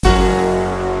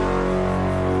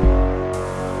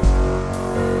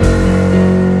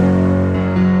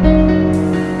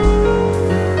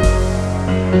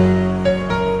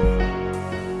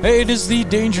It is the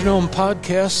Danger Gnome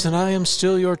podcast, and I am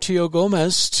still your Tio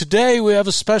Gomez. Today we have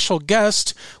a special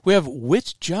guest. We have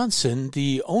Whit Johnson,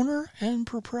 the owner and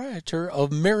proprietor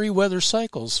of Meriwether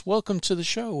Cycles. Welcome to the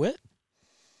show, Whit.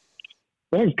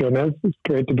 Thanks, Gomez. It's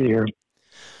great to be here.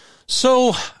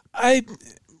 So I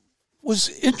was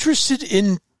interested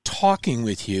in talking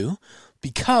with you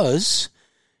because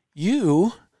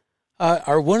you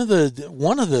are one of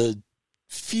the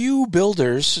few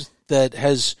builders that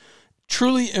has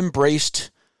truly embraced,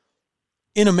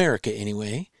 in America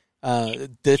anyway,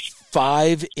 the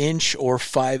 5-inch or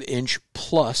 5-inch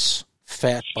plus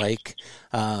fat bike.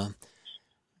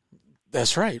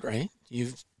 That's right?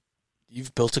 You've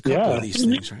built a couple of these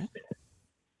things, right?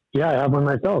 Yeah, I have one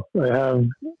myself. I have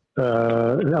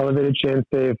an elevated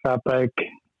chainstay fat bike.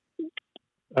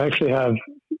 I actually have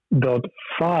built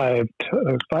five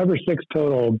or six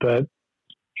total, but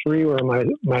 3 were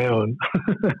my own.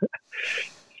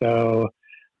 So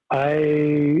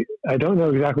I don't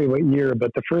know exactly what year,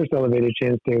 but the first elevated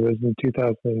chainstay was in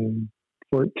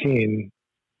 2014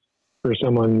 for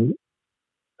someone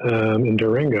in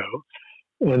Durango.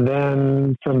 And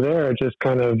then from there, it just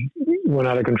kind of went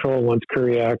out of control once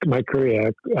Mike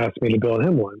Kuriak asked me to build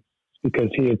him one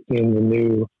because he had seen the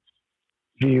new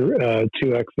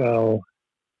V2XL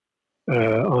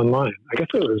online. I guess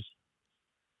it was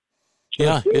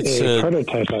it's a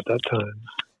prototype at that time.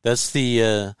 That's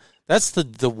the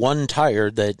one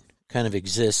tire that kind of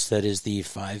exists. That is the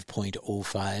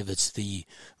 5.05. It's the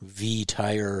V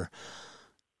tire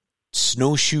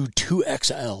Snowshoe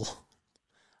 2XL.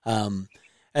 And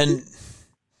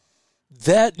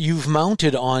that you've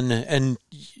mounted on, and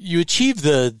you achieve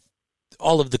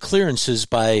all of the clearances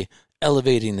by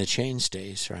elevating the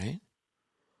chainstays, right?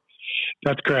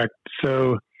 That's correct.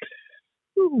 So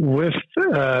with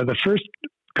the first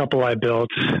couple I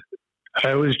built,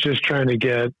 I was just trying to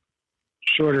get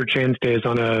shorter chainstays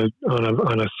on a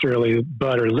surly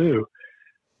butt or loo,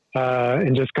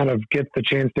 and just kind of get the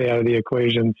chainstay out of the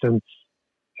equation. Since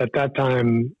at that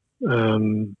time,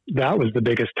 that was the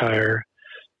biggest tire.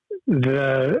 I've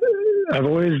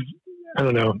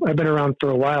been around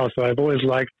for a while, so I've always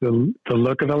liked the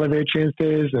look of elevated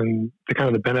chainstays and the kind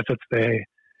of the benefits they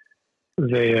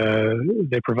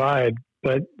provide,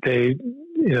 but they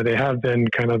have been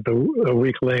kind of a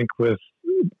weak link with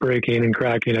breaking and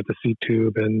cracking at the seat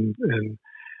tube and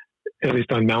at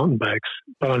least on mountain bikes.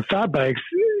 But on fat bikes,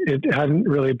 it hadn't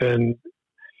really been.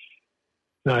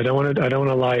 No, I don't want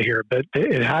to lie here, but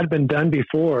it had been done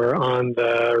before on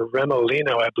the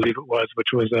Remolino, I believe it was,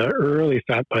 which was an early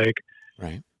fat bike.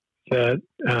 Right. That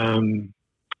I'm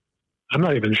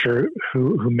not even sure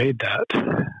who made that,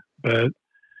 but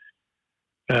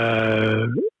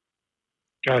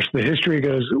gosh, the history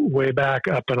goes way back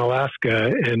up in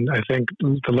Alaska, and I think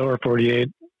the lower 48,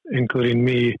 including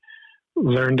me,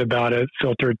 learned about it,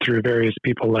 filtered through various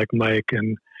people like Mike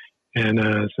and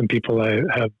some people I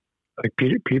have, like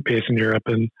Pete Passenger up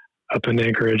in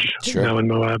Anchorage, sure, now in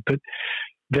Moab. But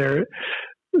there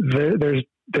is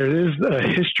a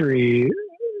history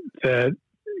that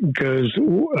goes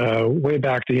way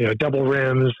back to double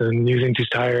rims and using 2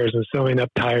 tires and sewing up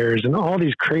tires and all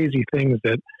these crazy things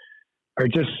that are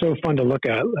just so fun to look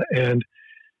at. And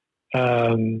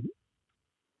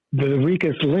the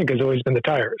weakest link has always been the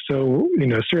tire. So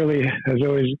Surly has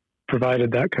always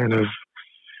provided that kind of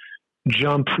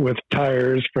jump with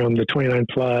tires from the 29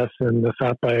 plus and the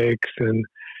fat bikes, and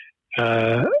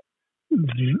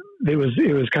it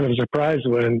was kind of a surprise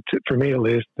for me at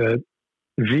least, that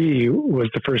V was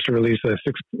the first to release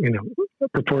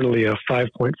purportedly a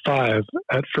 5.5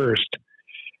 at first,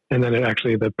 and then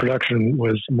the production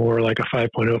was more like a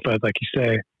 5.05, like you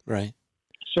say. Right.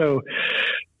 So,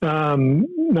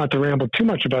 not to ramble too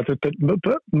much about it,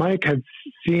 but Mike had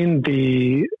seen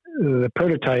the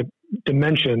prototype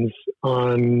dimensions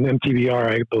on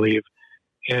MTBR, I believe,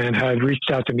 and had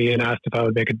reached out to me and asked if I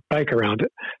would make a bike around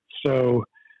it. So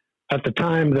at the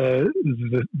time, the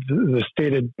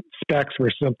stated specs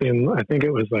were something, I think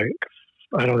it was like,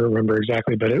 I don't remember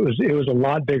exactly, but it was a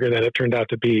lot bigger than it turned out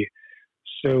to be.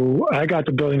 So I got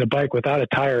to building a bike without a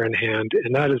tire in hand,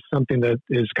 and that is something that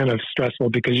is kind of stressful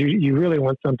because you really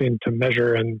want something to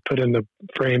measure and put in the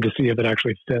frame to see if it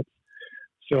actually fits.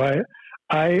 So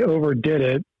I overdid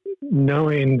it,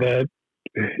 knowing that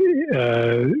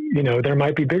there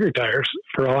might be bigger tires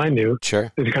for all I knew.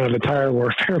 Sure. The kind of the tire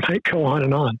warfare might go on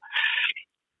and on.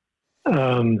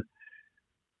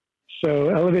 So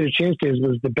elevated chainstays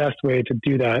was the best way to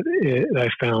do that, I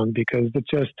found, because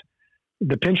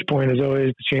the pinch point is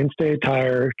always the chainstay,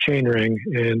 tire, chainring,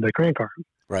 and the crank arm.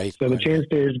 Right. So the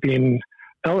chainstay is being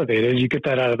elevated. You get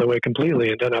that out of the way completely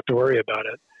and don't have to worry about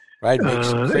it. Right,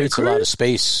 creates a lot of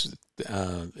space.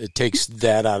 It takes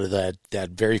that out of that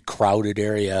very crowded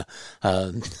area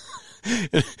in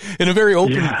a very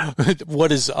open,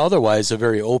 what is otherwise a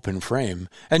very open frame.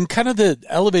 And kind of the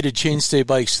elevated chainstay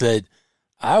bikes that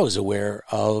I was aware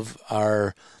of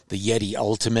are the Yeti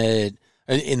Ultimate.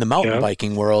 In the mountain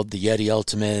biking world, the Yeti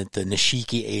Ultimate, the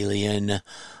Nishiki Alien.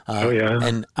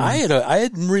 And I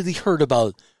hadn't really heard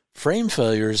about frame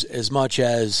failures as much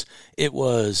as it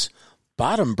was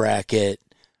bottom bracket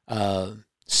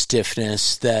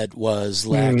stiffness that was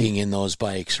lacking in those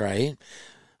bikes, right?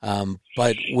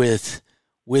 But with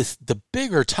the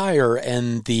bigger tire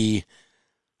and the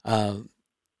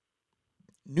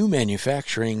new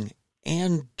manufacturing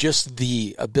and just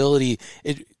the ability,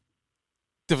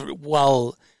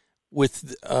 while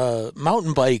with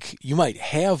mountain bike, you might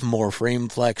have more frame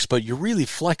flex, but you're really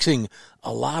flexing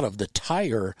a lot of the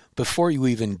tire before you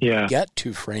even get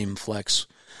to frame flex.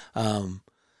 And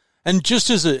just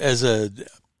as a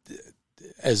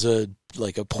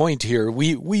like a point here,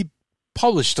 we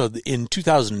published in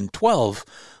 2012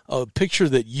 a picture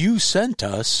that you sent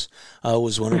us,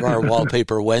 was one of our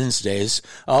Wallpaper Wednesdays,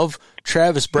 of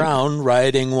Travis Brown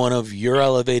riding one of your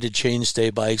elevated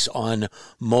chainstay bikes on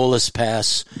Molas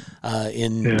Pass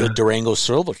in the Durango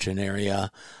Silverton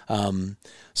area.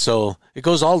 So it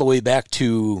goes all the way back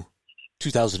to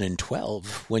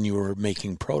 2012 when you were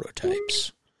making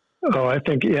prototypes. Oh, I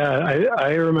think,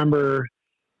 I remember,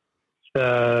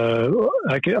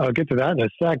 I'll get to that in a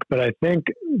sec, but I think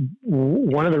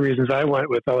one of the reasons I went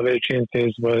with elevated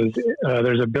chainstays was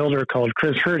there's a builder called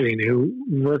Chris Herding who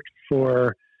worked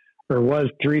for, or was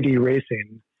 3D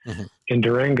Racing in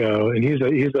Durango. And he's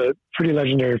a pretty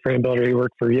legendary frame builder. He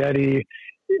worked for Yeti,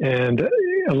 and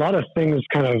a lot of things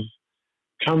kind of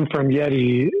come from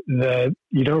Yeti that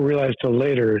you don't realize till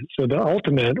later. So the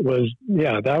Ultimate was,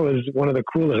 that was one of the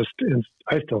coolest, and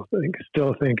I still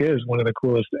think is one of the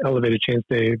coolest elevated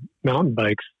chainstay mountain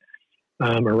bikes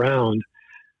around.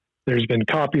 There's been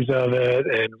copies of it,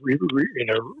 and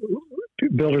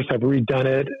builders have redone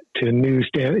it to new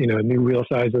new wheel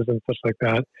sizes and such like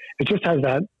that. It just has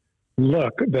that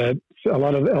look that a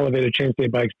lot of elevated chainstay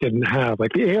bikes didn't have.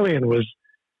 Like the Alien was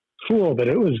cool, but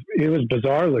it was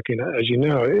bizarre looking, as you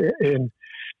know.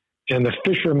 And the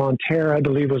Fisher Montero, I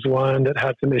believe, was one that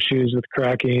had some issues with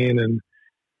cracking, and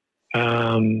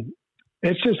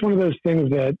it's just one of those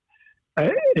things that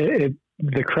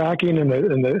the cracking and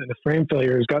the frame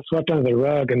failures got swept under the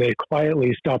rug, and they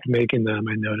quietly stopped making them,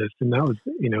 I noticed, and that was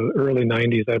early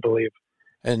 90s, I believe.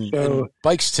 And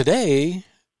bikes today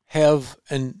have,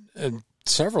 and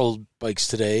several bikes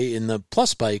today in the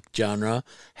plus bike genre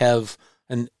have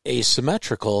an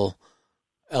asymmetrical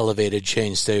elevated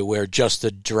chainstay where just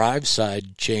the drive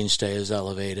side chainstay is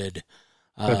elevated.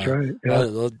 That's right.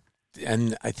 Yeah.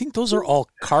 And I think those are all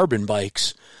carbon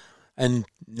bikes. And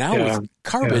now with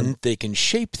carbon, they can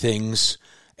shape things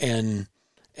and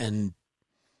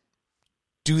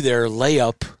do their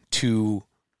layup to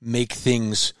make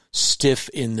things stiff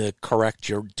in the correct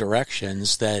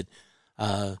directions that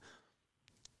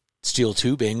steel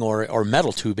tubing or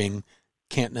metal tubing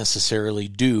can't necessarily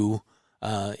do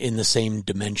in the same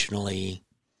dimensionally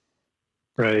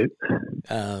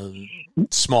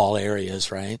small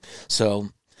areas, right? So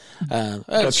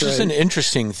it's just an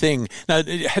interesting thing. Now,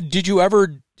 did you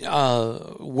ever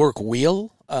work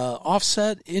wheel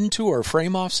offset into or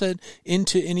frame offset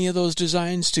into any of those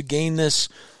designs to gain this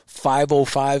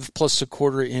 505 plus a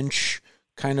quarter inch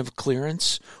kind of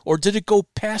clearance, or did it go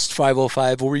past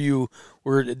 505?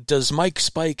 Does Mike's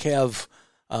bike have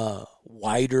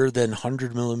wider than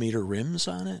 100 millimeter rims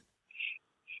on it?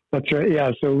 That's right.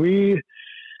 Yeah. So we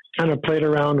kind of played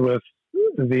around with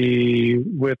the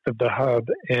width of the hub,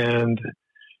 and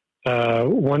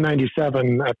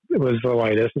 197 was the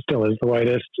widest. It still is the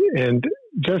widest. And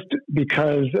just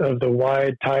because of the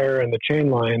wide tire and the chain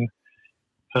line,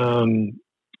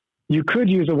 you could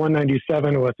use a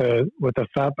 197 with a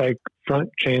fat bike front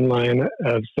chain line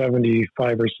of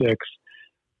 75 or 6,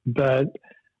 but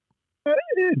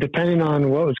depending on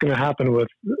what was going to happen with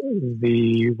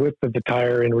the width of the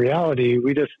tire in reality,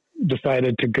 we just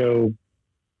decided to go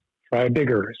try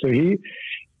bigger. So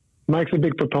Mike's a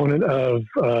big proponent of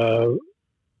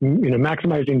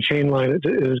maximizing chain line. It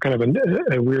is kind of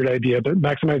a weird idea, but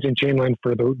maximizing chain line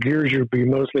for the gears you'll be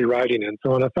mostly riding in.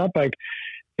 So on a fat bike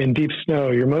in deep snow,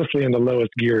 you're mostly in the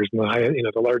lowest gears and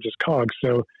the largest cogs.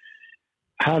 So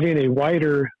having a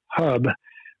wider hub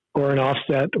or an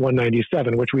offset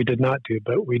 197, which we did not do,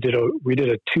 but we did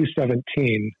a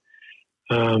 217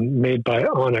 made by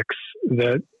Onyx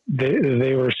that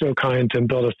they were so kind to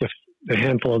build us a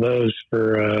handful of those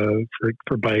for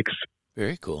bikes.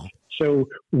 Very cool. So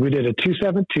we did a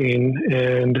 217,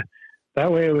 and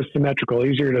that way it was symmetrical,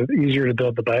 easier to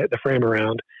build the frame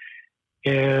around.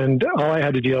 And all I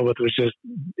had to deal with was just,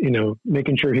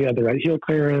 making sure he had the right heel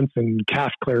clearance and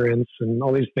calf clearance and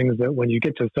all these things that when you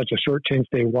get to such a short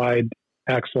chainstay, wide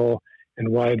axle and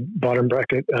wide bottom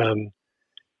bracket,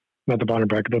 not the bottom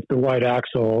bracket, but the wide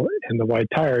axle and the wide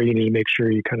tire, you need to make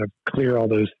sure you kind of clear all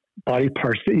those body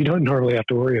parts that you don't normally have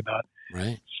to worry about.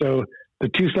 Right. So the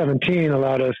 217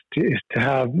 allowed us to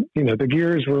have, the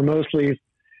gears were mostly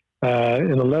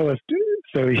in the lowest,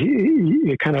 so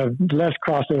he kind of less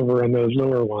crossover on those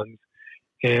lower ones.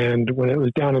 And when it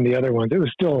was down in the other ones, it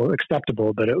was still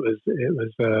acceptable, but you're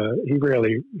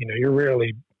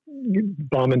rarely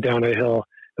bombing down a hill,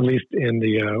 at least in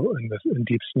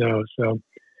deep snow. So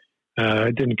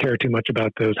I didn't care too much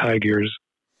about those high gears.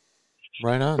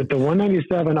 Right on. But the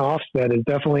 197 offset is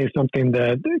definitely something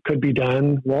that could be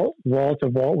done. Walt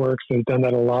of Waltworks has done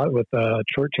that a lot with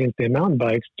short chainstay mountain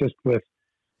bikes, just with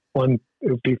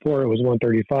before it was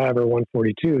 135 or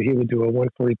 142, he would do a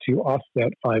 142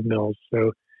 offset 5 mils.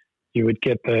 So you would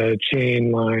get the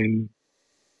chain line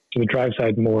to the drive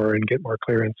side more and get more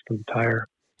clearance from the tire.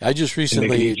 I just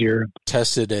recently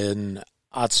tested an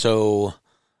Otso,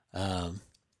 the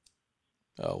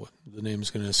name's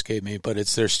going to escape me, but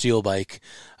it's their steel bike.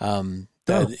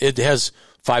 It has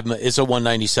it's a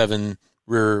 197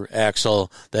 rear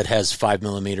axle that has 5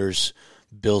 millimeters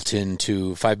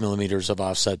of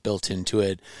offset built into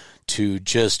it to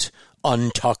just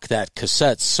untuck that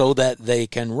cassette so that they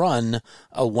can run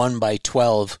a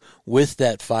 1x12 with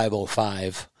that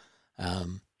 505.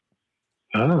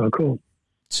 Cool.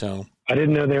 So I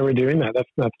didn't know they were doing that.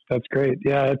 That's great.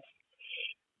 Yeah.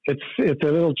 It's a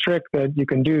little trick that you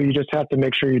can do. You just have to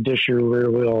make sure you dish your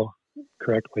rear wheel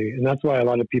correctly. And that's why a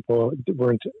lot of people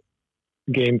weren't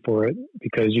game for it,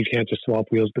 because you can't just swap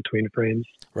wheels between frames.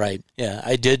 Right. Yeah,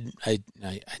 I did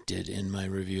in my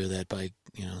review of that bike,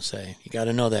 say you got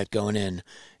to know that going in.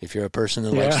 If you're a person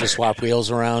that likes to swap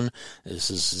wheels around,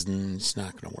 it's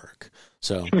not going to work.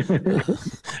 So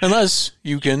unless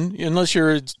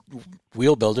you're a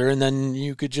wheel builder, and then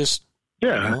you could just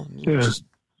just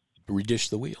redish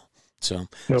the wheel. So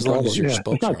as long as your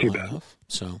spokes are long enough.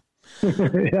 So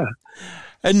yeah.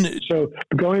 And so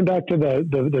going back to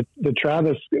the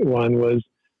Travis one was,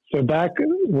 so back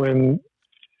when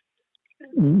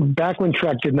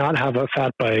Trek did not have a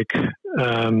fat bike,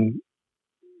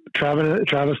 Travis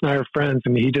and I are friends,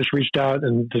 and he just reached out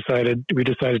and we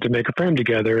decided to make a frame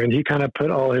together, and he kind of put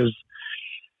all his,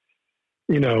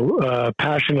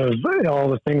 passion of all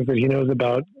the things that he knows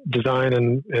about design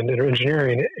and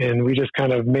engineering, and we just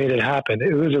kind of made it happen.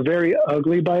 It was a very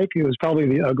ugly bike. It was probably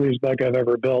the ugliest bike I've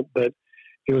ever built, but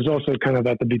it was also kind of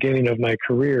at the beginning of my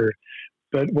career.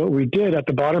 But what we did at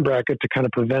the bottom bracket to kind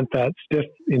of prevent that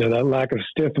that lack of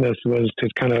stiffness, was to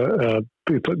kind of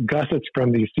we put gussets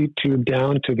from the seat tube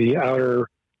down to the outer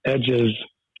edges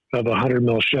of a 100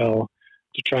 mil shell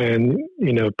to try and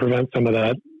prevent some of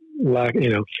that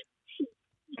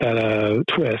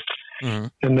twist. Mm-hmm.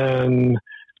 And then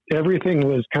everything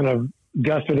was kind of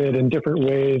gusseted in different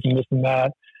ways and this and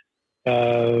that,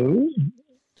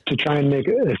 to try and make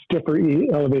a stiffer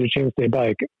elevated chainstay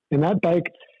bike. And that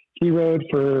bike he rode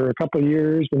for a couple of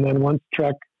years, and then once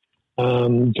Trek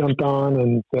jumped on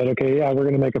and said, "Okay, yeah, we're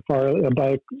going to make a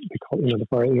bike." They call it, the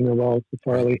Farley, the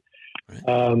Farley.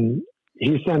 Right.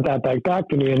 He sent that bike back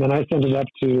to me, and then I sent it up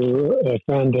to a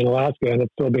friend in Alaska, and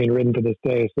it's still being ridden to this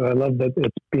day. So I love that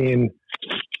it's being,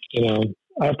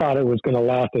 I thought it was going to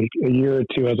last a year or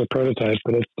two as a prototype,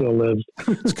 but it still lives.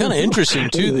 It's kind of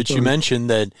interesting too that you mentioned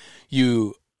that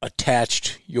you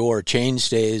attached your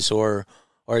chainstays or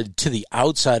to the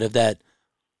outside of that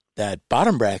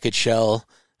bottom bracket shell.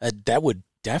 That would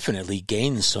definitely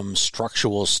gain some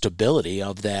structural stability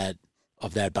of that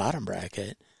bottom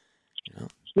bracket.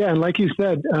 Yeah, and like you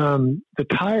said, the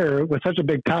tire, with such a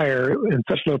big tire and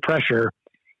such low pressure,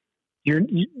 you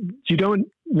don't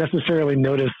necessarily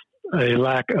notice a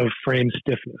lack of frame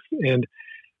stiffness. And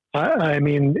I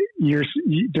mean,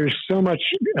 there's so much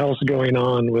else going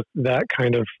on with that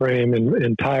kind of frame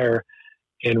and tire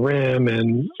and rim,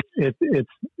 and it's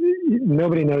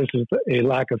nobody notices a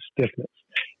lack of stiffness.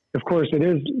 Of course, it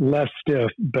is less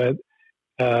stiff, but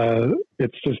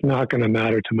it's just not going to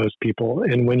matter to most people.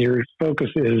 And when your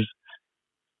focus is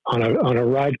on a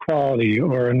ride quality,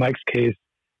 or in Mike's case,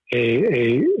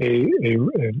 a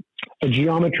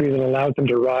geometry that allows him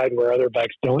to ride where other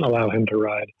bikes don't allow him to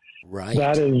ride, right,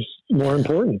 that is more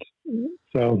important.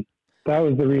 So that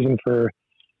was the reason for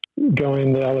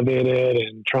going the elevated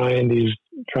and trying these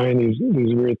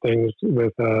weird things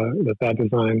with that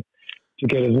design, to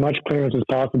get as much clearance as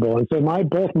possible. And so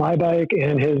both my bike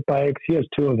and his bikes, he has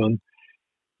two of them,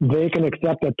 they can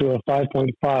accept up to a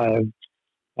 5.5,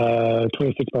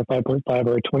 26 by 5.5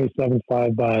 or a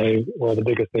 27.5 by, well, the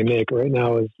biggest they make right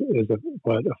now is a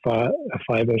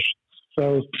 5-ish.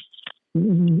 So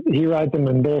he rides them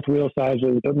in both wheel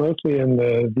sizes, but mostly in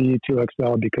the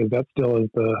V2XL because that still is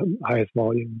the highest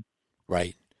volume.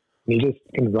 Right. And he just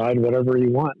can ride whatever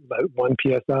you want, but 1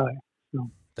 PSI. So.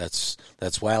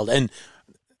 That's wild. And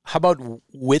how about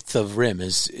width of rim?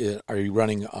 Are you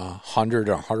running 100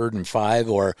 or 105,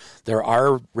 or there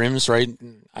are rims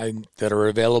that are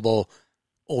available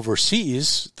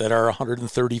overseas that are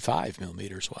 135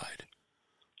 millimeters wide?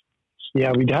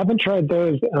 Yeah, we haven't tried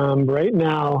those right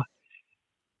now.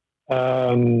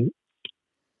 Well,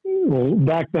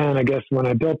 back then, I guess when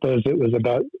I built those, it was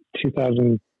about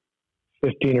 2015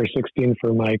 or 16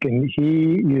 for Mike, and he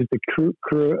used the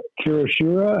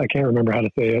Kuroshira. I can't remember how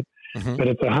to say it, but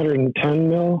it's 110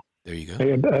 mil. There you go.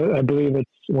 I believe it's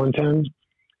 110.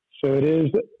 So it is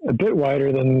a bit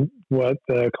wider than what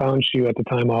the clown shoe at the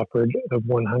time offered of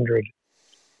 100.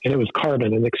 And it was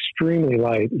carbon and extremely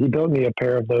light. He built me a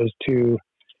pair of those too,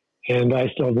 and I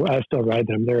still ride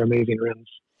them. They're amazing rims.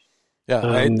 Yeah,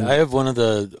 I have one of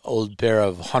the old pair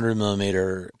of 100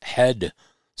 millimeter head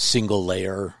single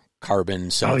layer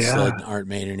carbon sets that aren't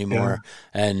made anymore.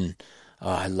 Yeah. And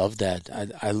I love that.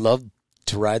 I love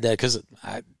to ride that because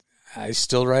I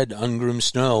still ride ungroomed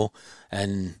snow,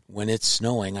 and when it's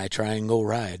snowing, I try and go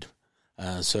ride.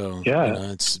 And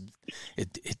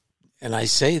I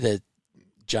say that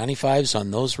Johnny Fives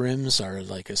on those rims are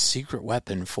like a secret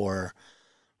weapon for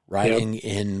riding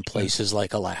in places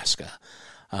like Alaska.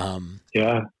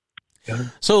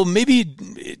 So maybe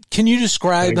can you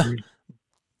describe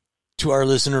to our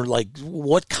listener, like,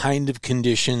 what kind of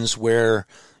conditions where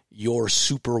your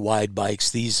super wide bikes,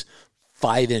 these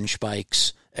 5-inch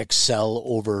bikes, excel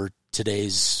over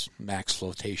today's max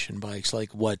flotation bikes?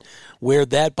 Like where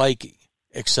that bike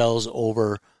excels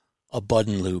over a Bud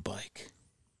and Lou bike?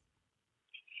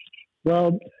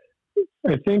 Well,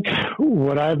 I think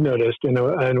what I've noticed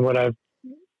and what I've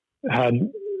had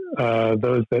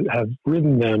those that have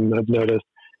ridden them have noticed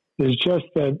is just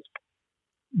that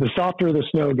the softer the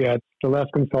snow gets, the less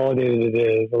consolidated it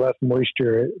is, the less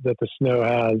moisture that the snow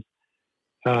has.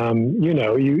 You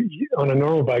on a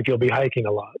normal bike, you'll be hiking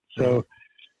a lot. So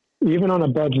even on a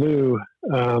Bud Lou,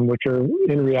 which are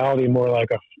in reality more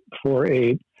like a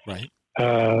 4.8, right?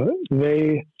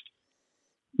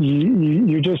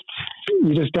 You just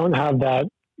don't have that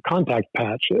contact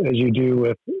patch as you do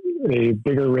with a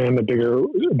bigger rim, a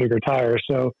bigger tire.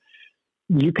 So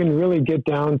you can really get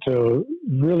down to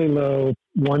really low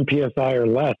 1 PSI or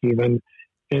less even,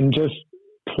 and just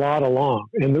plod along.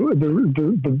 And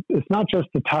it's not just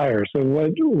the tire. So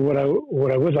what I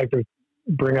would like to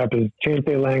bring up is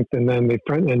chainstay length and then the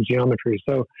front end geometry.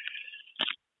 So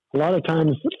a lot of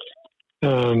times,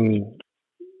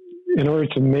 in order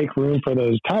to make room for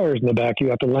those tires in the back, you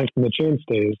have to lengthen the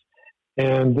chainstays.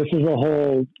 And this is a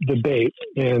whole debate.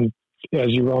 And as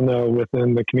you well know,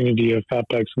 within the community of fat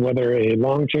bikes, whether a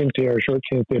long chainstay or a short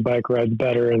chainstay bike rides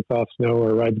better in soft snow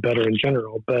or rides better in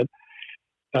general. But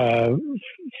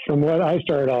from what I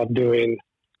started off doing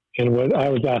and what I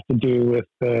was asked to do with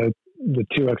the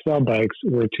 2XL bikes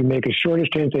were to make as short as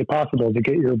chainstay possible to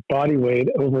get your body weight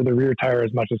over the rear tire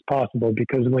as much as possible.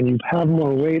 Because when you have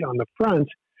more weight on the front,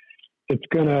 it's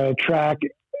going to track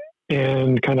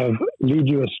and kind of lead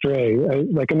you astray.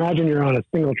 Like imagine you're on a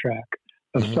single track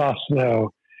of soft snow.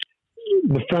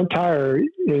 The front tire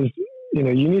is, you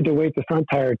need to weight the front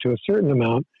tire to a certain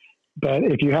amount. But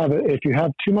if you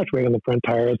have too much weight on the front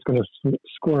tire, it's going to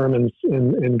squirm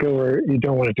and go where you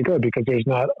don't want it to go because there's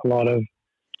not a lot of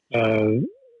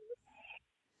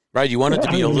right. You want it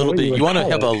to be a little bit. You want to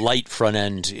have a light front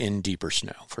end in deeper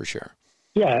snow for sure.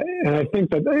 Yeah, and I think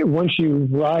that once you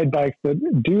ride bikes that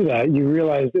do that, you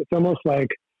realize it's almost like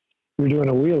you're doing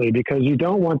a wheelie because you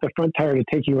don't want the front tire to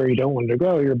take you where you don't want it to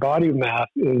go. Your body mass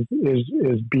is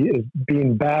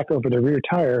being back over the rear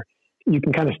tire. You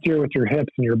can kind of steer with your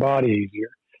hips and your body easier.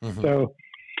 Mm-hmm. So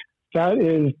that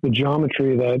is the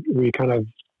geometry that we kind of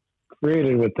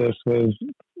created with this, was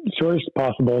short as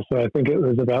possible. So I think it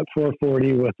was about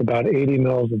 440 with about 80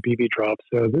 mils of BB drop.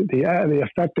 So the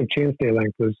effective chainstay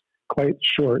length was quite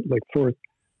short, like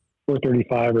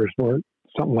 435 or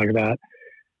something like that.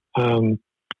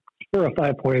 For a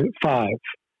 5.5.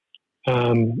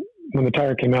 When the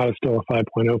tire came out, it's still a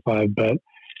 5.05, but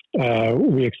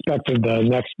we expected the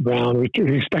next round, we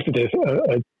expected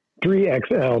a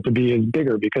 3XL to be as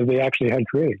bigger because they actually had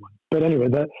created one. But anyway,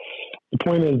 the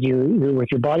point is you're with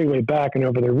your body weight back and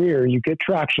over the rear, you get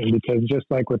traction, because just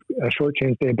like with a short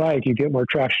chainstay bike, you get more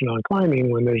traction on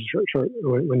climbing when there's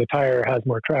when the tire has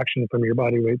more traction from your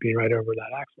body weight being right over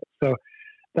that axle. So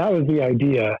that was the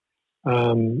idea.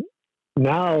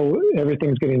 Now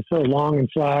everything's getting so long and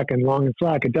slack.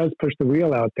 It does push the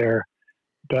wheel out there,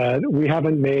 but we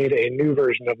haven't made a new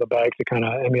version of the bike to kind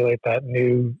of emulate that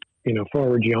new,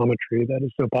 forward geometry that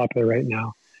is so popular right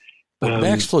now. But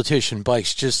max flotation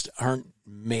bikes just aren't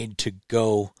made to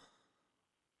go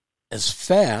as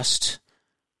fast,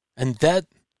 and that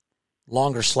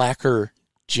longer, slacker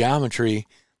geometry,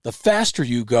 the faster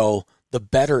you go, the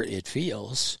better it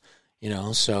feels,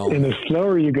 so. And the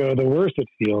slower you go, the worse it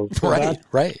feels. So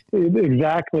right.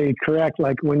 Exactly correct.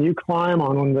 Like when you climb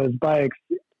on one of those bikes,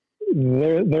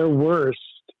 they're worst.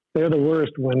 They're the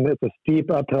worst when it's a steep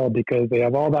uphill, because they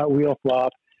have all that wheel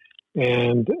flop,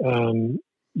 and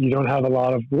you don't have a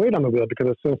lot of weight on the wheel because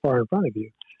it's so far in front of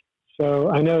you. So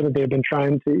I know that they've been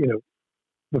trying to,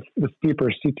 the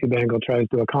steeper seat tube angle tries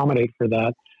to accommodate for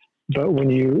that. But when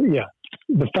the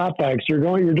fat bikes,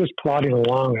 you're just plodding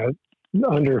along at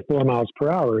under 4 miles per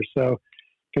hour. So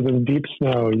because it's deep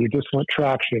snow, you just want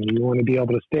traction. You want to be able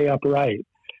to stay upright.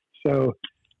 So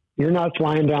you're not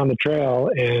flying down the trail,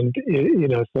 and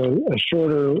so a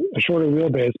shorter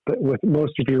wheelbase, but with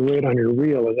most of your weight on your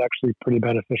wheel, is actually pretty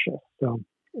beneficial. So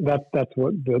that's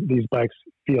what these bikes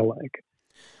feel like.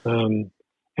 And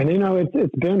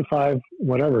it's been 7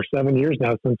 years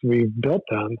now since we've built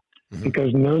them,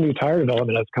 because no new tire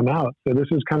development has come out. So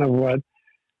this is kind of what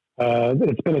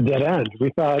it's been a dead end. We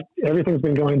thought everything's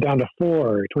been going down to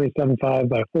 27.5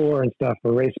 by 4 and stuff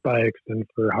for race bikes and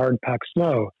for hard packed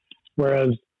snow, whereas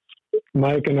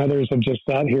Mike and others have just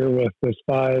sat here with this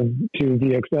 5.2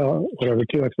 VXL,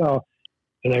 2XL,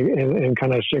 and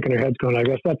kind of shaking their heads going, I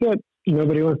guess that's it.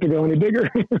 Nobody wants to go any bigger.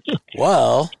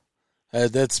 Well,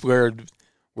 that's where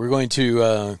we're going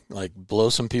to blow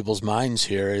some people's minds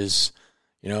here is,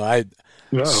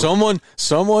 someone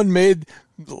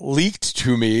leaked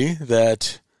to me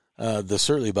that the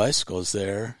Surly Bicycles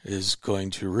there is going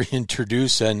to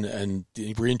reintroduce and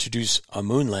reintroduce a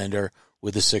Moonlander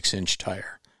with a 6-inch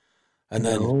tire. And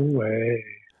then, no way.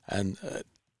 And I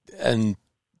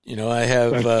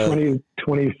have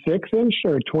 26 inch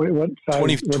or 20, what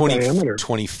size, what diameter?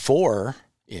 24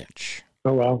 inch.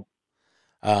 Oh, wow.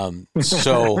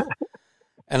 So,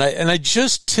 and I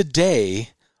just today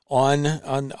on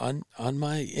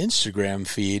my Instagram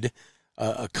feed,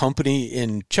 a company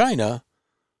in China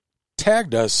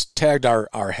tagged our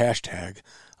hashtag,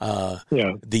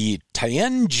 the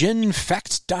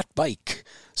Tianjinfacts.bike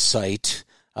site,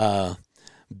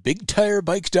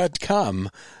 bigtirebike.com,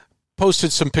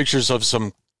 posted some pictures of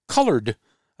some colored,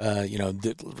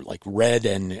 like red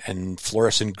and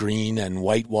fluorescent green and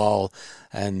white wall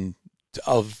and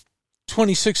of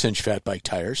 26-inch fat bike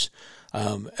tires.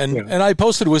 And I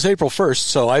posted, it was April 1st.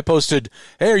 So I posted,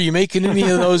 hey, are you making any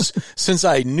of those? Since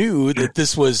I knew that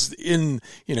this was in,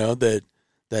 that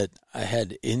I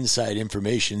had inside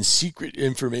information, secret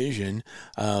information,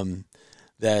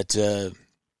 that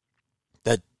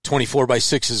 24 by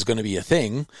 6 is going to be a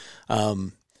thing.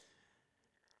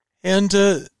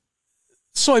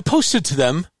 So I posted to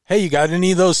them, hey, you got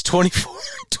any of those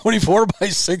 24 by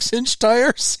 6 inch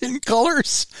tires in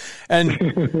colors? And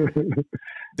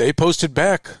they posted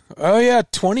back, oh yeah,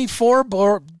 24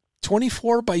 by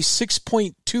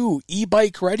 6.2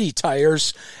 e-bike ready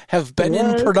tires have been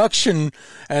in production,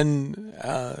 and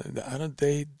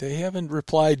they haven't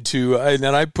replied to. And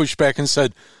then I pushed back and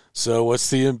said, so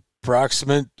what's the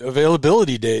approximate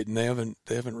availability date? And they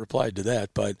haven't replied to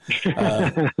that. But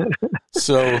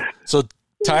so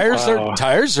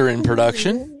tires are in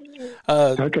production.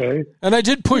 Okay. And I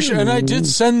did push, and I did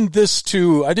send this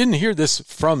to. I didn't hear this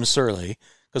from Surly,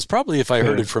 because probably if I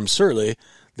heard it from Surly,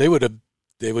 they would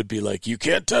be like, you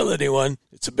can't tell anyone.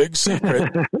 It's a big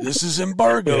secret. This is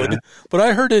embargoed. But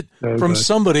I heard it from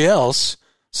somebody else.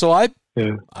 So I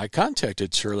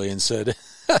contacted Surly and said,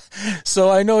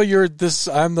 so I know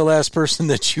I'm the last person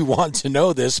that you want to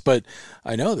know this, but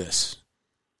I know this.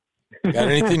 Got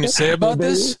anything to say about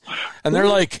this? And they're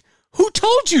like, who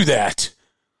told you that?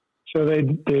 So they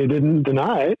didn't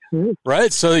deny it.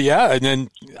 Right. So yeah. And then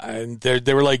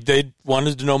they were like, they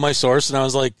wanted to know my source. And I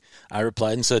was like, I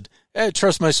replied and said, hey, I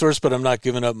trust my source, but I'm not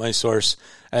giving up my source.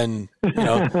 And,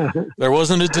 there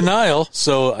wasn't a denial.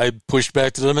 So I pushed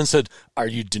back to them and said, are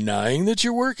you denying that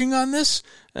you're working on this?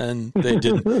 And they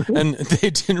didn't. And they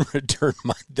didn't return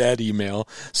that email.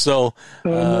 So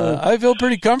I feel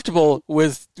pretty comfortable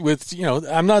with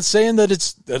I'm not saying that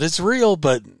it's real,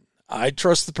 but I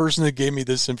trust the person that gave me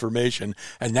this information.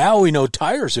 And now we know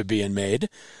tires are being made.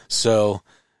 So,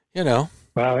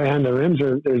 Wow, and the rims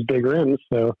there's big rims.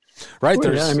 So, right,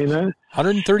 there's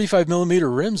 135 millimeter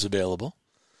rims available.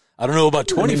 I don't know about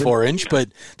 24-inch, but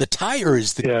the tire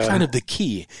is kind of the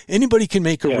key. Anybody can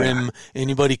make a rim.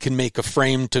 Anybody can make a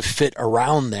frame to fit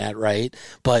around that, right?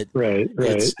 But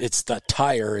it's the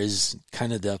tire is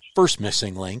kind of the first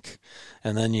missing link.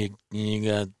 And then you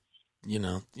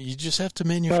just have to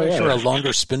manufacture a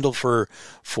longer spindle for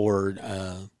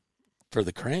the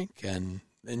crank, and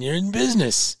you're in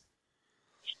business.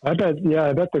 I bet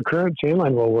the current chain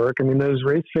line will work. I mean, those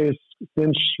race face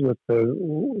cinch with the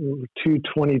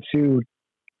 222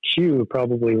 Q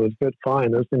probably would fit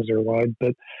fine. Those things are wide,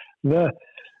 but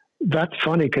that's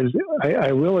funny because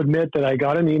I will admit that I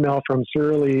got an email from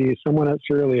someone at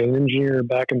Surly, an engineer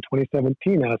back in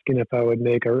 2017, asking if I would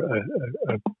make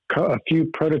a few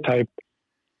prototype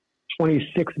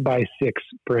 26 by 6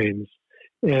 frames.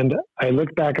 And I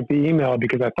looked back at the email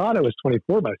because I thought it was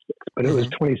 24 by 6, but it was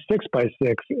 26 by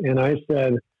 6. And I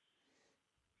said,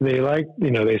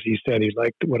 he said he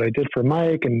liked what I did for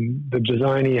Mike, and the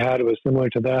design he had was similar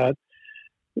to that,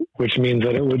 which means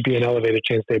that it would be an elevated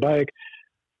chainstay bike.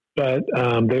 But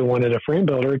they wanted a frame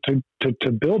builder to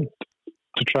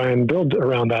try and build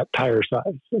around that tire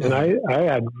size. And I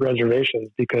had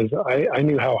reservations because I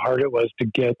knew how hard it was to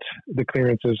get the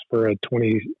clearances for a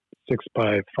 26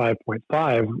 by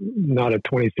 5.5, not a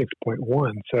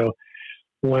 26.1. So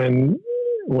when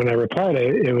I replied,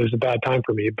 it was a bad time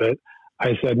for me, but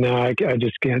I said, no, I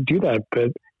just can't do that,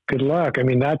 but good luck. I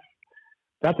mean, that's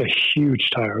a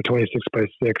huge tire, 26 by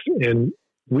 6. And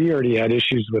we already had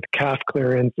issues with calf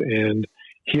clearance and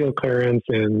heel clearance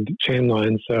and chain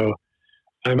line. So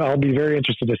I'll be very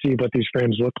interested to see what these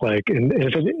frames look like. And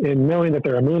knowing that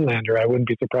they're a Moonlander, I wouldn't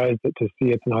be surprised to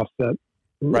see it's an offset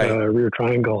rear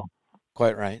triangle.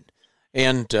 Quite right.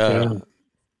 And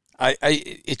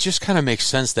it just kind of makes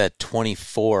sense that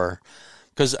 24,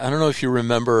 because I don't know if you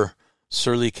remember,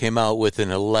 Surly came out with an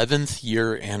 11th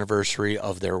year anniversary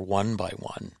of their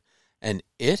 1x1, and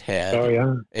it had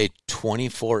a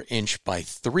 24-inch by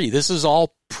 3. This is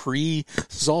all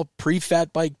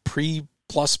pre-fat bike,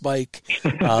 pre-plus bike.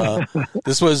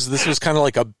 This was kind of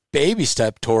like a baby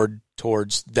step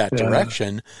towards that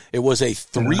direction. It was a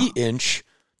 3-inch,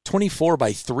 24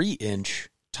 by 3-inch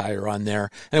tire on there,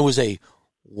 and it was a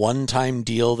one-time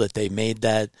deal that they made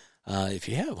that. If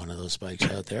you have one of those bikes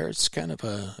out there, it's kind of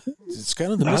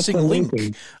the missing link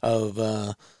of.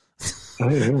 I've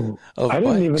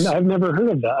never heard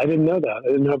of that. I didn't know that. I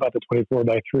didn't know about the 24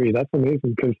 by 3. That's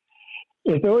amazing because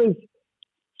it's always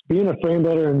being a frame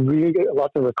builder, and we get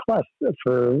lots of requests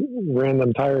for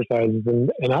random tire sizes,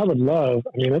 and I would love.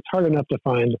 I mean, it's hard enough to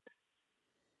find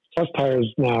plus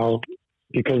tires now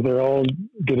because they're all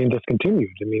getting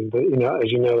discontinued. I mean, as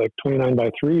you know, like 29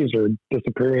 by 3s are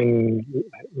disappearing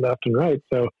left and right.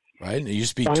 So right, it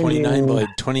used to be 29 by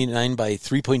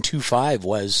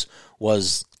 3.25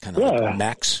 was kind of like a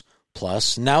max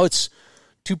plus. Now it's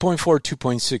 2.4,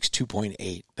 2.6,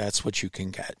 2.8. That's what you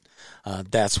can get.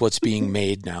 That's what's being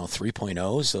made now.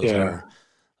 3.0s, those are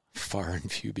far and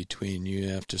few between. You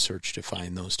have to search to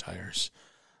find those tires.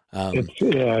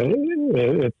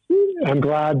 I'm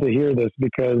glad to hear this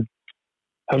because,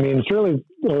 I mean, Shirley's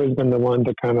always been the one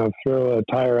to kind of throw a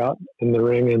tire out in the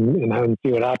ring and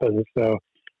see what happens. So,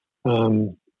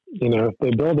 if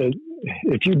they build it,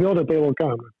 if you build it, they will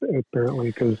come, apparently.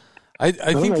 Because I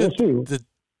think that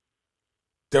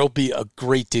there'll be a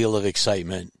great deal of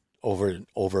excitement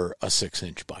over a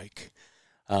 6-inch bike.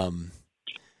 And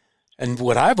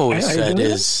what I've always said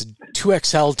is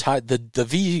 2XL the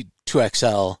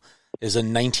V2XL is a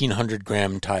 1,900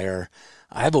 gram tire.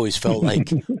 I've always felt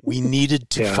like we needed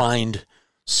to find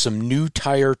some new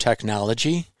tire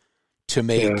technology to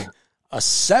make a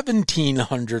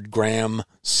 1,700 gram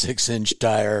 6-inch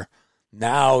tire.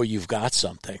 Now you've got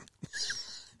something,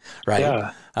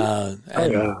 right?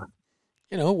 Yeah.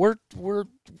 We're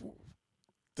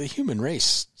the human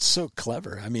race so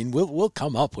clever. I mean, we'll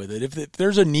come up with it if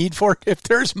there's a need for it. If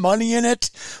there's money in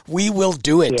it, we will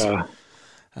do it. Yeah.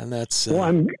 And that's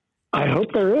I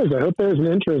hope there is. I hope there's an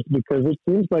interest because it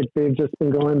seems like they've just been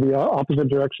going the opposite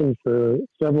direction for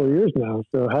several years now.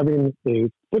 So having a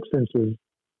 6 inches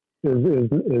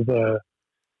is a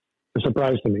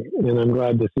surprise to me, and I'm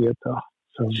glad to see it though.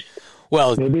 So,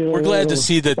 well, we're glad to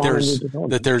see that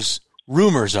there's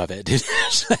rumors of it. It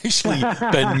hasn't actually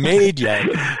been made yet.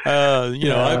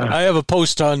 I have a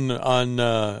post on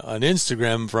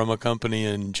Instagram from a company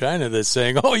in China that's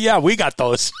saying, "Oh yeah, we got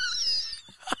those."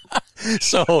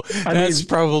 So that's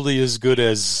probably as good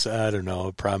as, I don't know,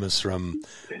 a promise from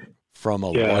from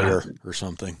a lawyer or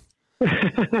something.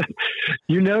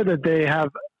 You know that they have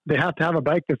to have a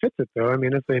bike that fits it, though. I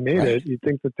mean, if they made it, you'd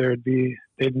think that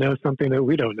they'd know something that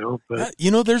we don't know. But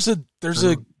there's a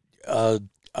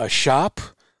shop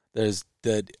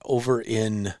that over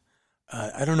in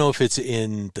I don't know if it's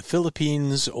in the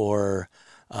Philippines or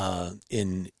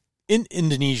in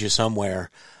Indonesia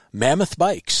somewhere, Mammoth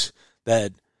Bikes,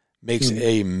 that makes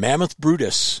a Mammoth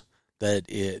Brutus that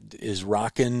it is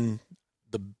rocking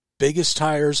the biggest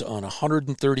tires on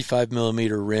 135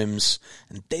 millimeter rims,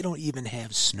 and they don't even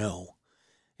have snow.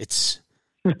 It's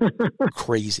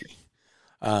crazy.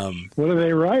 What do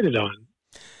they ride it on?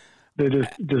 They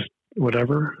just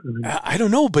whatever. I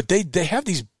don't know, but they have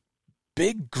these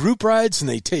big group rides, and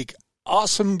they take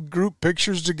awesome group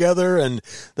pictures together, and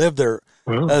they have their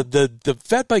the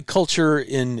fat bike culture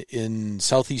in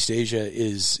Southeast Asia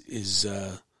is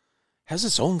has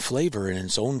its own flavor and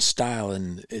its own style,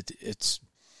 and it's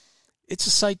a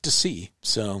sight to see.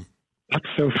 So that's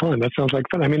so fun. That sounds like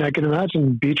fun. I mean, I can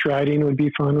imagine beach riding would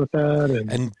be fun with that,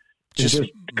 and just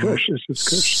cush. It's just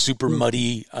cush. Super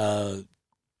muddy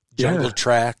jungle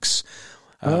tracks.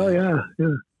 Yeah.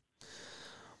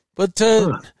 But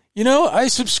I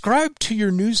subscribe to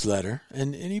your newsletter,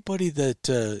 and anybody that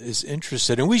is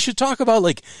interested, and we should talk about,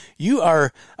 like, you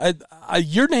are,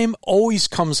 your name always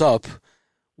comes up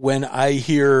when I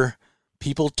hear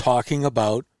people talking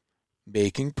about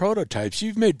making prototypes.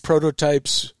 You've made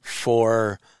prototypes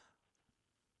for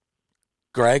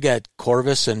Greg at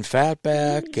Corvus and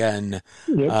Fatback, and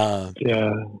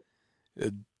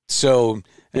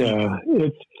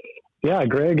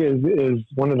Greg is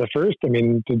one of the first, I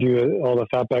mean, to do all the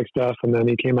Fatback stuff, and then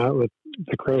he came out with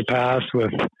the Crow Pass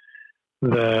with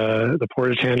the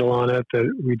portage handle on it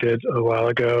that we did a while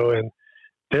ago, and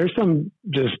there's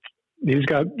he's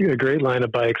got a great line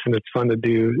of bikes, and it's fun to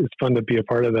do. It's fun to be a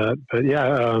part of that. But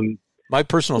my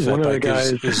personal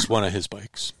Fatback is one of his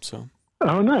bikes. So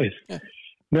nice. Yeah.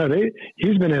 No,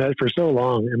 he's been in it for so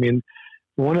long. I mean,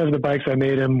 one of the bikes I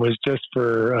made him was just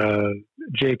for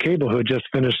Jay Cable, who had just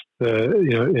finished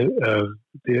the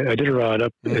Iditarod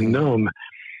up in Gnome,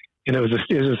 and it was a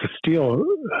steel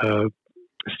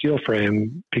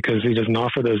frame because he doesn't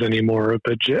offer those anymore.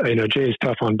 But Jay's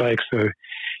tough on bikes, so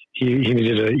he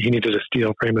needed a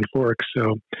steel frame and fork.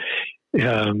 So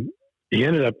he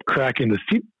ended up cracking the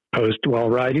seat post while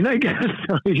riding, I guess.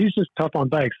 So he's just tough on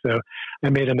bikes. So I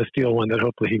made him a steel one that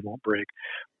hopefully he won't break.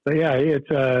 But yeah, it's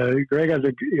Greg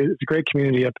it's a great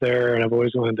community up there, and I've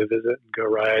always wanted to visit and go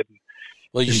ride.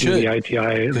 Well, you should do the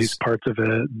ITI, at least parts of it.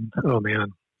 And, oh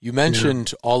man, you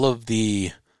mentioned all of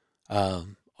the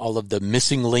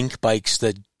missing link bikes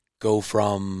that go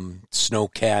from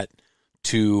Snowcat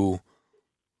to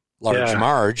Large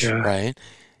Marge, right?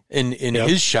 In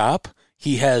his shop,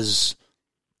 he has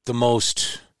the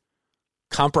most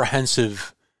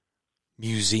comprehensive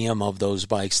museum of those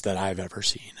bikes that I've ever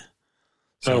seen.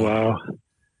 So, oh wow,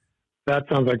 that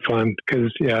sounds like fun,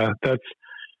 because that's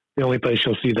the only place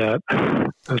you'll see that.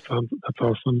 That's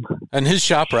awesome. And his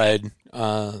shop ride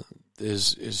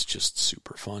is just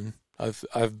super fun. I've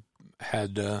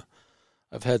had the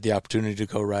opportunity to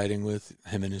go riding with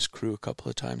him and his crew a couple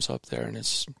of times up there, and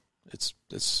it's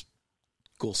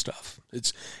cool stuff.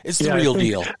 It's the real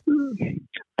deal.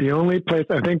 The only place,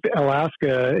 I think, the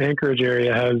Alaska Anchorage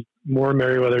area has more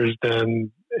Meriwethers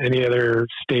than any other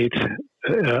state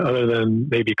other than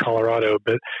maybe Colorado,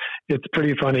 but it's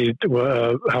pretty funny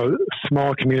how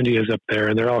small community is up there,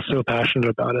 and they're all so passionate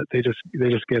about it. They just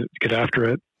get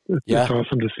after it. It's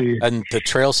awesome to see. And the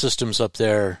trail systems up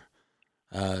there,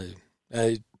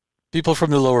 people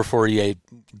from the lower 48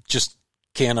 just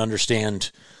can't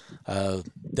understand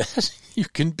that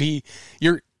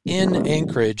you're in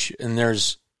Anchorage, and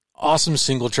there's awesome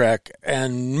single track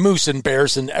and moose and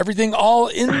bears and everything all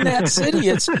in that city.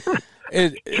 And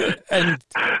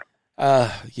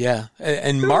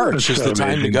March is the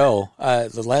time to go.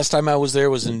 The last time I was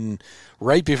there was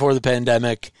right before the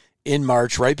pandemic, in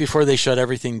March, right before they shut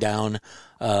everything down.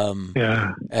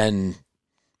 And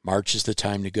March is the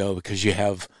time to go because you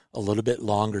have a little bit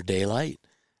longer daylight,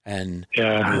 and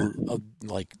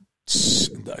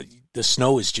the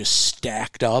snow is just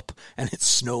stacked up, and it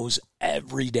snows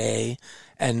every day,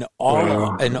 and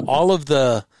all of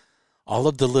the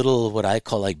little, what I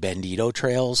call, like, bandito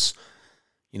trails,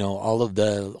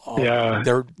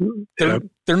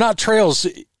 they're not trails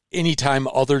anytime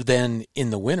other than in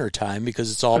the winter time,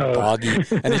 because it's all boggy,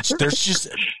 and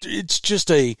it's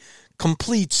just a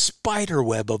complete spider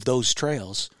web of those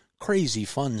trails. Crazy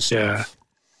fun stuff.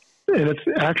 Yeah. And it's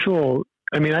actual,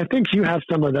 I mean, I think you have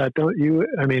some of that, don't you?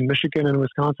 I mean, Michigan and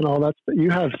Wisconsin, all that, but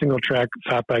you have single track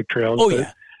fat bike trails. Oh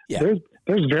yeah. There's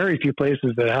there's very few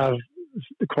places that have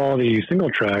the quality single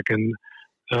track and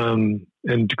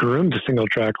groomed single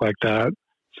track like that.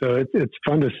 So it's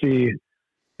fun to see.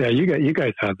 Yeah, you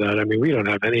guys have that. I mean, we don't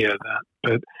have any of that,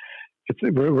 but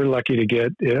we're lucky to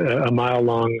get a mile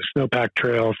long snowpack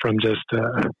trail from just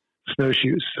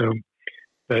snowshoes. So,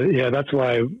 but yeah, that's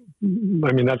why.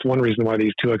 I mean, that's one reason why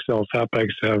these 2XL fat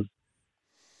bikes have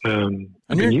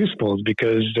been useful, is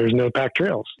because there's no packed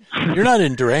trails. You're not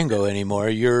in Durango anymore.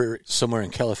 You're somewhere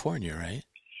in California, right?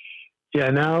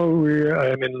 Yeah, now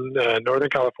I'm in Northern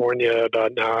California,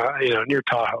 about now, near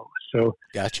Tahoe. So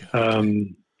gotcha.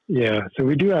 Yeah, so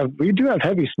we do have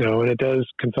heavy snow, and it does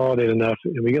consolidate enough,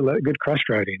 and we get good crust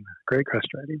riding, great crust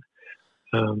riding.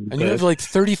 And you have like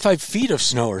 35 feet of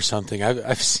snow or something.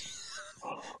 I've seen.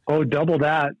 Oh, double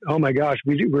that! Oh my gosh,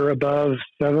 we're above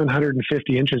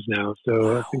 750 inches now.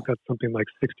 So wow. I think that's something like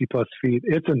 60 plus feet.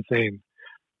 It's insane.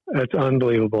 It's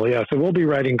unbelievable. Yeah, so we'll be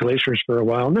riding glaciers for a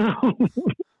while now.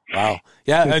 Wow.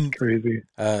 Yeah, it's and crazy.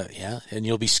 Yeah, and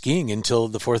you'll be skiing until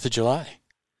the 4th of July.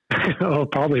 Oh,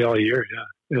 probably all year.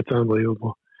 Yeah, it's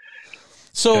unbelievable.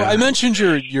 So I mentioned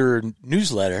your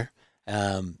newsletter,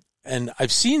 and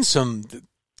I've seen some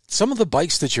of the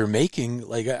bikes that you're making.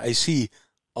 Like I see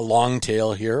a long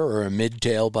tail here or a mid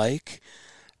tail bike,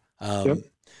 and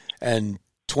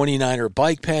 29er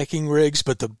bike packing rigs.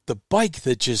 But the bike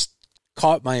that just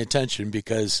caught my attention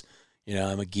because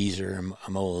I'm a geezer,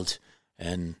 I'm old,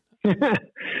 and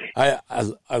I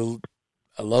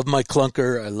love my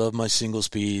clunker. I love my single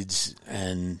speeds,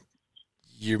 and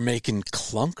you're making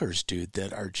clunkers, dude,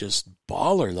 that are just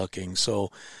baller looking.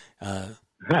 So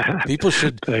people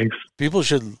should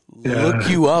look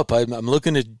you up. I'm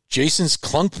looking at Jason's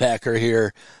Clunk Packer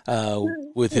here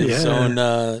with his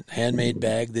own handmade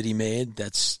bag that he made.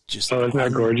 That's just isn't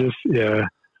that gorgeous? Yeah,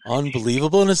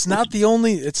 unbelievable. And it's not the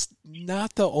only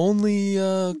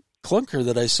clunker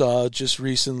that I saw just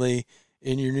recently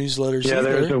in your newsletters. Yeah,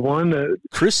 either. there's the one that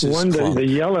Chris's the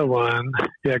yellow one.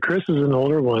 Yeah, Chris is an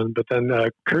older one, but then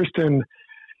Kirsten,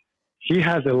 he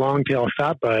has a long tail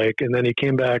fat bike, and then he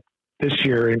came back this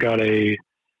year and got an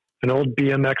old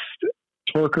BMX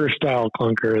Torker style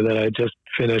clunker that I just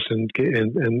finished and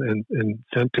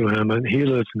sent to him, and he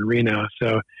lives in Reno.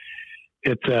 So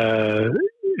it's a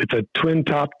twin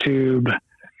top tube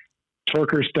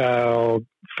Torker style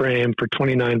frame for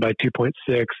 29 by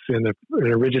 2.6 and a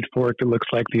rigid fork that looks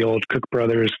like the old Cook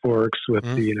Brothers forks with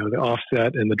the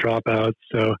offset and the dropouts.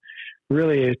 So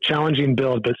really a challenging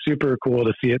build, but super cool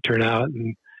to see it turn out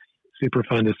and super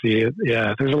fun to see it.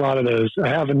 Yeah, there's a lot of those. I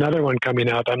have another one coming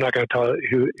out. I'm not going to tell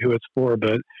who it's for,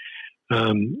 but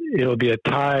it'll be a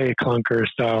Thai clunker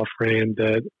style frame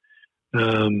that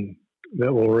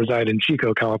will reside in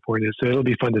Chico, California. So it'll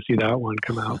be fun to see that one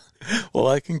come out. Well,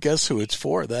 I can guess who it's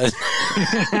for then,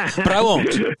 but I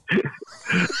won't.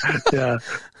 Yeah.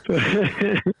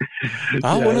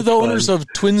 One of the owners of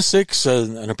Twin Six,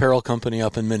 an apparel company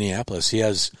up in Minneapolis, he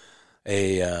has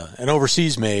an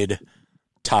overseas made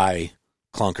Thai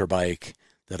clunker bike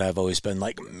that I've always been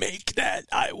like, make that.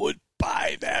 I would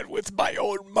buy that with my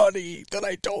own money that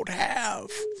I don't have.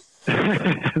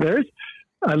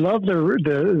 I love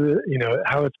the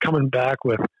how it's coming back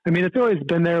with. I mean, it's always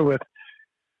been there with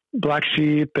Black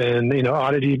Sheep and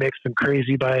Oddity makes some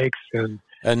crazy bikes and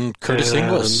Curtis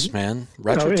Inglis, man.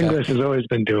 Retrotech. Inglis has always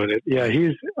been doing it. Yeah,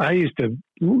 I just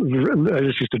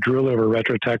used to drool over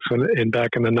Retrotechs back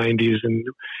in the 90s, and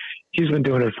he's been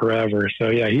doing it forever. So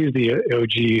yeah, he's the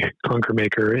OG clunker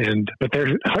maker, but they're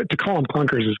to call them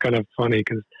clunkers is kind of funny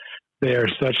because they are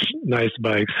such nice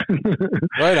bikes.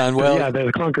 Right on. Well, yeah, they're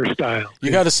the clunker style.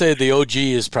 You got to say the OG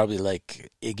is probably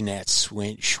like Ignat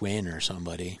Schwinn or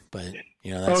somebody, but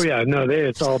That's,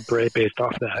 it's all based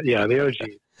off that. Yeah, the OG.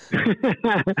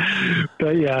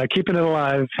 But yeah, keeping it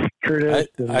alive, Curtis.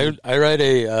 I ride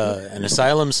an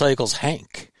Asylum Cycles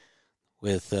Hank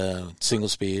with single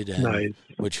speed, and,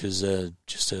 which is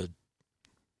just a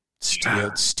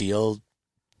steel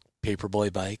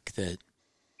paperboy bike that.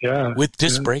 Yeah, with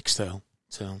disc brakes though,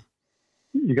 so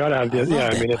you gotta have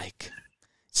the bike.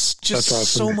 It's just awesome.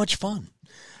 So much fun.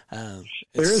 There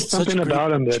is something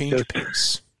about them that just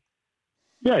pace.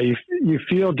 Yeah, you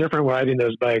feel different riding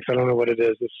those bikes. I don't know what it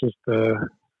is. It's just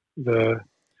the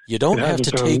you don't have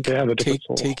to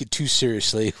take it too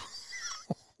seriously.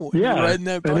 Yeah, riding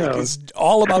that bike is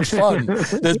all about fun.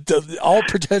 All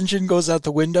pretension goes out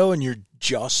the window, and you're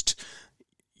just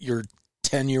your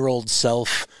 10-year-old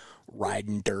self.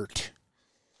 Riding dirt.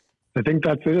 I think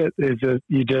that's it. It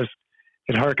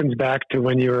harkens back to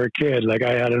when you were a kid. Like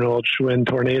I had an old Schwinn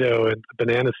Tornado and a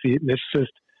banana seat, and it's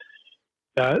just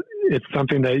that it's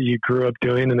something that you grew up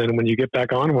doing, and then when you get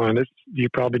back on one, you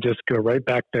probably just go right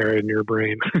back there in your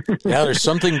brain. Yeah, there's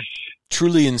something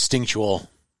truly instinctual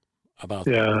about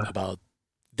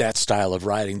that style of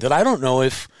riding that I don't know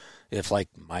if like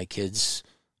my kids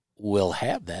will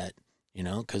have that,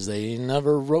 because they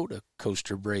never rode a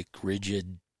coaster brake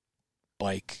rigid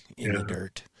bike in the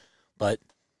dirt. But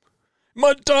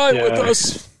might die with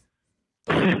us.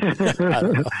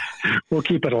 We'll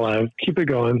keep it alive. Keep it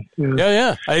going.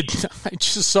 Yeah. I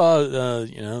just saw,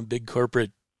 a big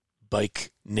corporate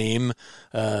bike name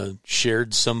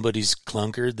shared somebody's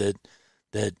clunker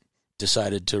that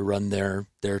decided to run their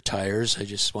tires. I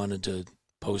just wanted to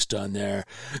post on there,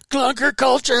 clunker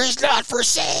culture is not for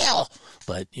sale.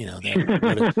 But,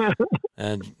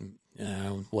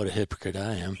 what a hypocrite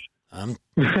I am. I'm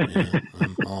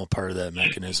all part of that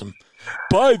mechanism.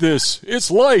 Buy this.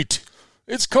 It's light.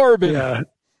 It's carbon. Yeah.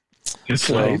 It's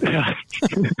light. Yeah.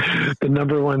 The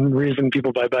number one reason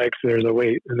people buy bikes, there's a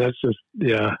weight. And that's just,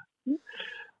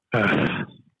 oh,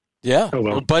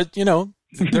 well. But,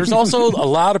 there's also a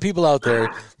lot of people out there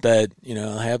that,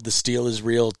 have the steel is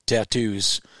real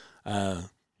tattoos on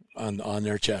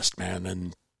their chest, man.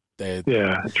 And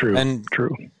true. And,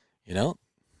 true.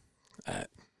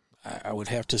 I would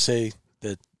have to say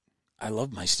that I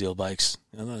love my steel bikes.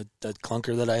 That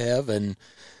clunker that I have and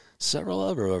several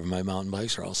other of my mountain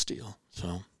bikes are all steel.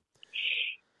 So,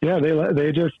 yeah,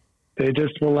 they just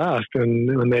will last.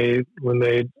 And when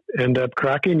they end up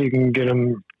cracking, you can get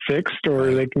them fixed,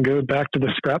 or they can go back to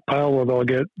the scrap pile where they'll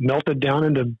get melted down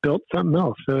into built something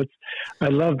else. So I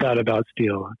love that about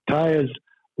steel. Tie is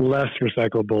less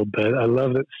recyclable, but I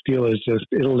love that steel is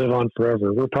it'll live on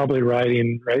forever. We're probably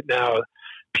riding right now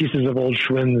pieces of old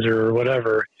Schwinn's or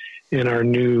whatever in our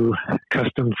new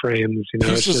custom frames.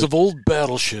 Pieces of old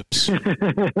battleships.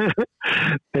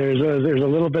 There's a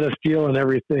little bit of steel in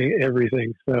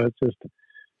everything. So it's just,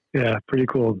 pretty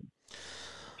cool.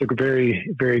 It's a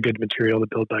very, very good material to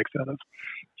build bikes out of.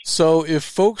 So if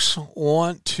folks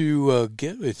want to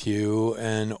get with you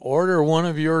and order one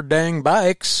of your dang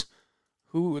bikes,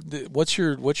 what's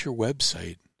your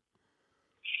website?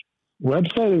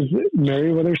 Website is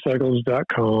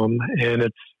meriwethercycles.com,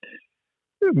 and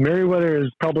Meriwether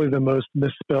is probably the most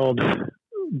misspelled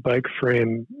bike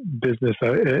frame business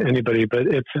anybody, but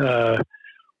it's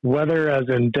weather as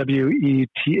in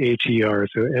WETHER,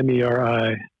 so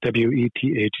MERIWETHER.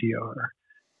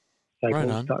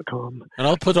 Cycles.com. And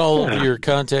I'll put all of your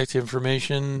contact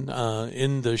information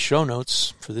in the show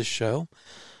notes for this show.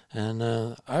 And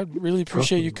I really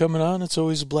appreciate you coming on. It's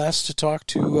always a blast to talk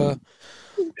to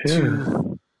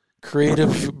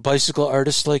creative bicycle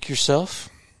artists like yourself.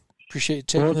 Appreciate you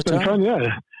taking the time. It's been fun,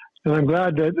 yeah. And I'm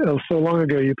glad that so long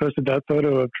ago you posted that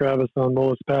photo of Travis on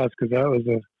Mullis Pass, because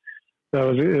it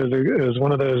was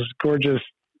one of those gorgeous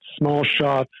small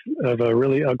shots of a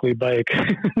really ugly bike.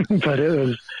 But it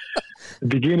was the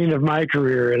beginning of my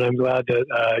career, and I'm glad that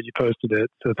you posted it.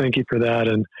 So thank you for that.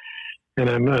 And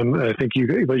I think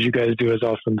what you guys do is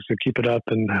awesome. So keep it up,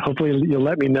 and hopefully you'll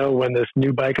let me know when this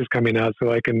new bike is coming out,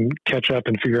 so I can catch up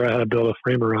and figure out how to build a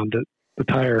frame around it, the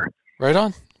tire. Right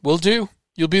on. Will do.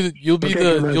 You'll be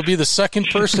the second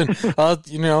person. I'll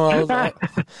be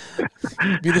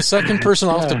the second person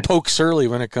I'll have to poke Surly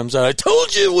when it comes out. I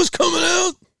told you it was coming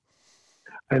out.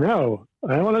 I know.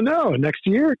 I want to know next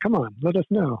year. Come on, let us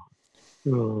know.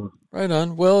 Oh. Right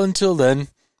on. Well, until then,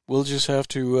 we'll just have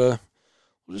to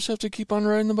keep on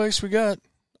riding the bikes we got.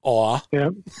 Aw. Yeah.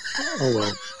 Oh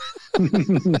well.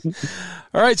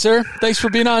 All right, sir. Thanks for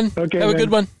being on. Okay. Have a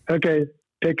good one. Okay.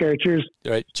 Take care. Cheers.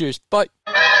 All right. Cheers. Bye.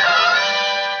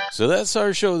 So that's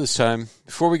our show this time.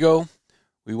 Before we go,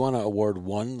 we want to award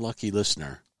one lucky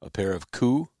listener a pair of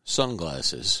Koo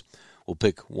sunglasses. We'll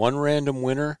pick one random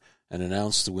winner and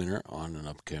announce the winner on an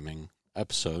upcoming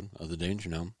episode of the Danger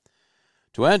Gnome.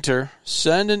 To enter,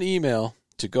 send an email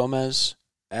to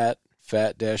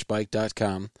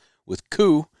gomez@fat-bike.com with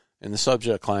Koo in the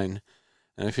subject line.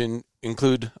 And if you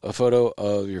include a photo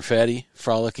of your fatty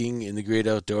frolicking in the great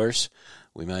outdoors,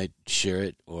 we might share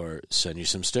it or send you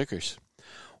some stickers.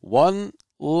 One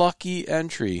lucky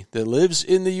entry that lives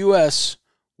in the U.S.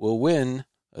 will win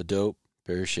a dope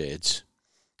pair of shades.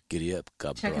 Giddy up,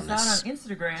 cabrones. Check us out on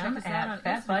Instagram at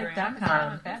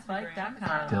fatbike.com.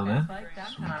 Till then.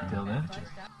 Till then.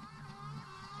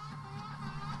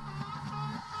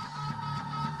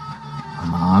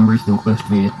 Maar Amber is ook best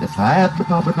weer de feit, de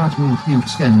paprika's moet je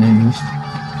scannen.